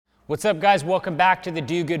What's up, guys? Welcome back to the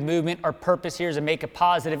Do Good Movement. Our purpose here is to make a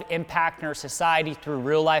positive impact in our society through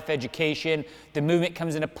real life education. The movement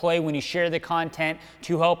comes into play when you share the content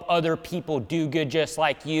to help other people do good just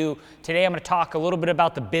like you. Today, I'm going to talk a little bit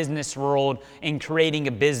about the business world and creating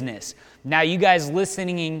a business. Now, you guys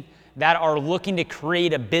listening that are looking to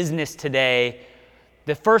create a business today,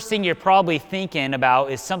 the first thing you're probably thinking about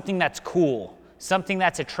is something that's cool, something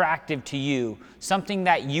that's attractive to you, something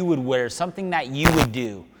that you would wear, something that you would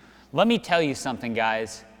do. Let me tell you something,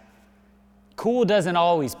 guys. Cool doesn't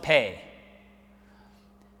always pay.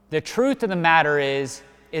 The truth of the matter is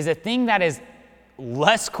a thing that is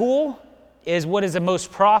less cool is what is the most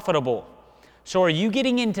profitable. So are you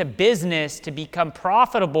getting into business to become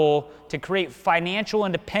profitable, to create financial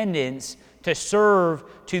independence, to serve,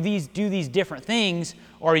 to do these different things,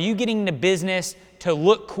 or are you getting into business to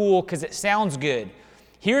look cool because it sounds good?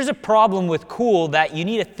 Here's a problem with cool that you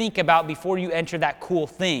need to think about before you enter that cool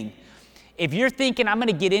thing. If you're thinking, I'm going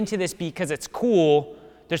to get into this because it's cool,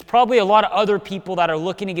 there's probably a lot of other people that are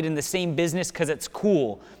looking to get in the same business because it's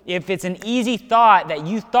cool. If it's an easy thought that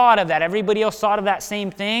you thought of, that everybody else thought of that same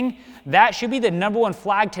thing, that should be the number one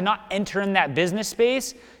flag to not enter in that business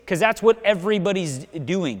space, because that's what everybody's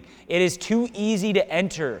doing. It is too easy to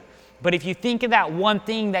enter. But if you think of that one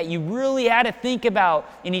thing that you really had to think about,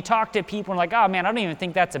 and you talk to people and like, oh man, I don't even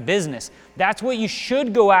think that's a business. That's what you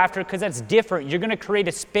should go after, because that's different. You're going to create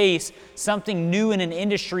a space, something new in an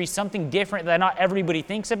industry, something different that not everybody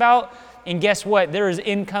thinks about. And guess what? There is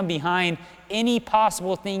income behind any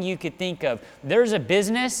possible thing you could think of. There's a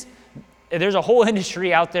business, there's a whole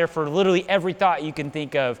industry out there for literally every thought you can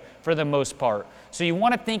think of for the most part. So you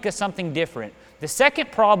want to think of something different. The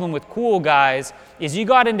second problem with cool, guys, is you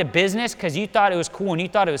got into business because you thought it was cool and you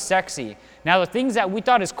thought it was sexy. Now, the things that we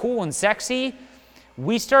thought is cool and sexy,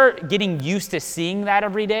 we start getting used to seeing that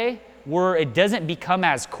every day where it doesn't become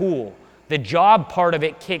as cool. The job part of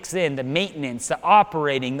it kicks in, the maintenance, the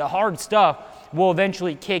operating, the hard stuff will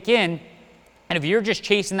eventually kick in. And if you're just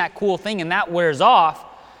chasing that cool thing and that wears off,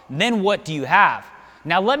 then what do you have?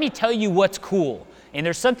 Now, let me tell you what's cool. And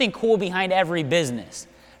there's something cool behind every business.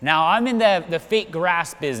 Now, I'm in the fake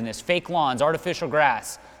grass business, fake lawns, artificial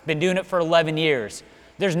grass. Been doing it for 11 years.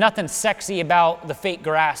 There's nothing sexy about the fake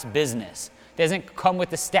grass business. It doesn't come with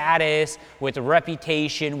the status, with the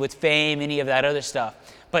reputation, with fame, any of that other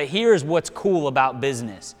stuff. But here's what's cool about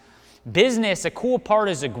business. Business, a cool part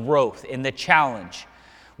is the growth and the challenge.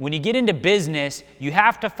 When you get into business, you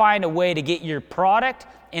have to find a way to get your product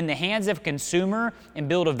in the hands of a consumer and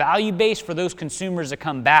build a value base for those consumers to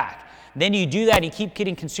come back. Then you do that and you keep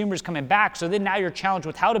getting consumers coming back. So then now you're challenged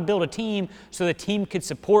with how to build a team so the team could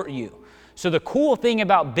support you. So the cool thing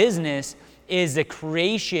about business is the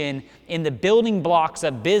creation in the building blocks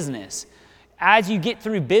of business. As you get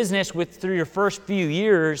through business through your first few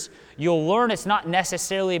years, you'll learn it's not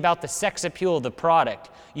necessarily about the sex appeal of the product.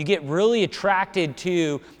 You get really attracted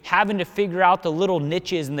to having to figure out the little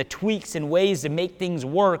niches and the tweaks and ways to make things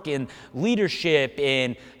work in leadership,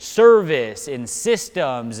 in service, in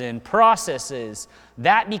systems, in processes.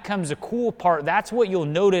 That becomes a cool part. That's what you'll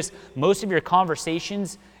notice most of your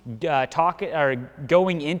conversations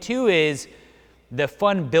going into is the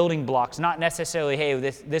fun building blocks, not necessarily, hey,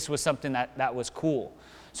 this was something that was cool.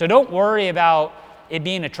 So don't worry about it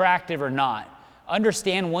being attractive or not.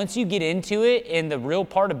 Understand once you get into it in the real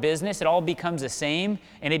part of business, it all becomes the same,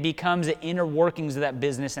 and it becomes the inner workings of that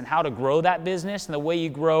business and how to grow that business. And the way you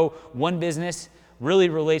grow one business really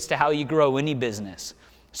relates to how you grow any business.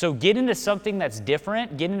 So get into something that's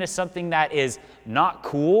different, get into something that is not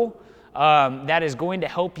cool, that is going to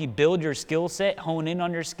help you build your skill set, hone in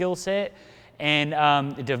on your skill set,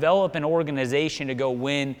 and develop an organization to go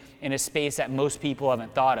win in a space that most people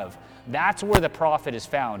haven't thought of. That's where the profit is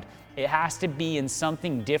found. It has to be in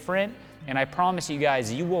something different, and I promise you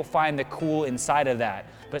guys, you will find the cool inside of that.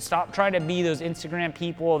 But stop trying to be those Instagram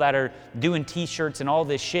people that are doing t-shirts and all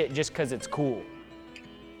this shit just because it's cool.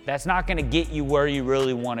 That's not gonna get you where you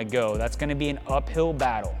really wanna go. That's gonna be an uphill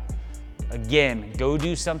battle. Again, go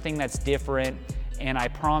do something that's different, and I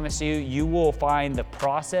promise you, you will find the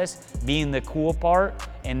process being the cool part,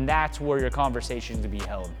 and that's where your conversations will be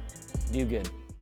held. Do good.